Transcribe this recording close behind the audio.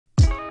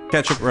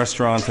Ketchup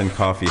Restaurant and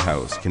Coffee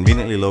House,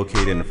 conveniently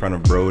located in front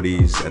of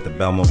Brodies at the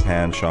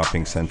Belmopan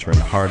Shopping Center in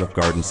the heart of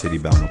Garden City,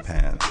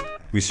 Belmopan.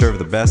 We serve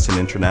the best in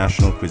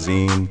international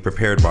cuisine,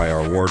 prepared by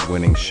our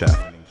award-winning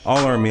chef.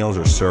 All our meals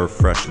are served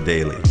fresh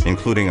daily,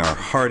 including our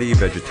hearty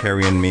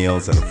vegetarian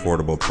meals at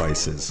affordable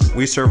prices.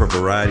 We serve a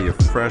variety of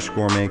fresh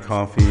gourmet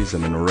coffees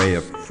and an array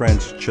of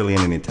French,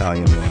 Chilean, and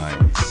Italian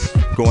wines.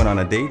 Going on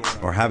a date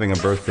or having a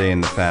birthday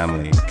in the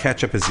family,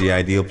 Ketchup is the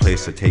ideal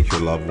place to take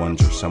your loved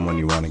ones or someone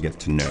you want to get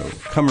to know.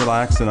 Come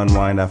relax and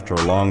unwind after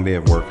a long day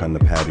of work on the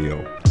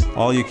patio.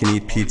 All you can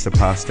eat pizza,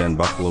 pasta, and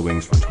buffalo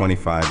wings for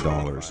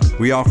 $25.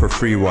 We offer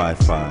free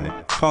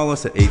Wi-Fi. Call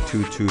us at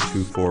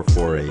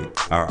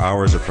 822-2448. Our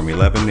hours are from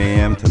 11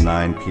 a.m. to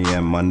 9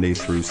 p.m. Monday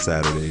through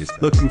Saturdays.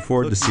 Looking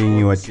forward to seeing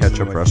you at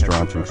Ketchup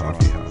Restaurant and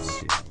Coffee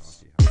House.